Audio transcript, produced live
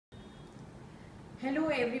Hello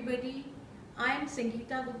everybody, I am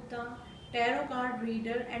Sangeeta Gupta, tarot card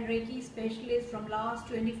reader and Reiki specialist from last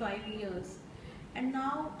 25 years. And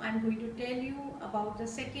now I am going to tell you about the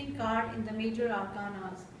second card in the major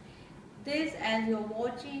arcanas. This, as you are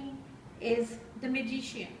watching, is the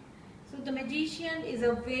Magician. So the Magician is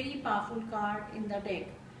a very powerful card in the deck.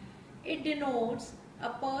 It denotes a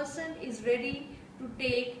person is ready to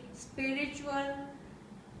take spiritual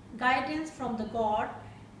guidance from the God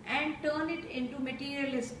and turn it into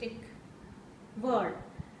materialistic world.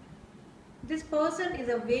 This person is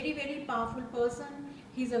a very powerful person.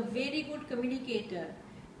 He's a very good communicator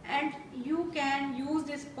and you can use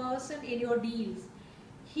this person in your deals.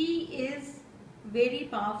 He is very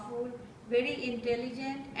powerful, very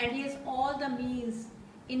intelligent, and he has all the means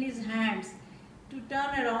in his hands to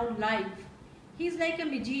turn around life. He's like a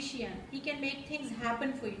magician. He can make things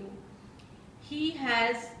happen for you. He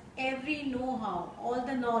has every know-how, all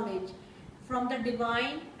the knowledge from the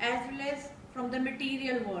divine as well as from the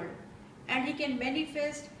material world, and he can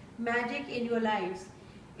manifest magic in your lives.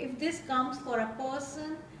 If this comes for a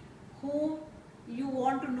person whom you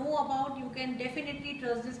want to know about, you can definitely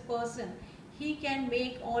trust this person. He can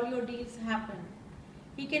make all your deals happen.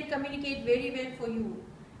 He can communicate very well for you.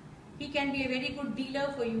 He can be a very good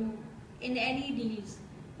dealer for you in any deals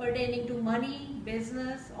pertaining to money,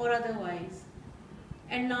 business or otherwise.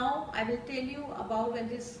 And now I will tell you about when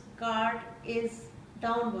this card is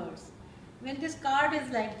downwards. When this card is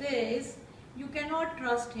like this, you cannot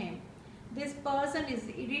trust him. This person is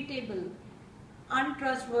irritable,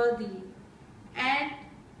 untrustworthy, and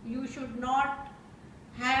you should not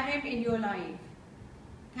have him in your life.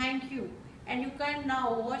 Thank you. And you can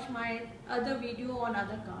now watch my other video on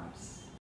other cards.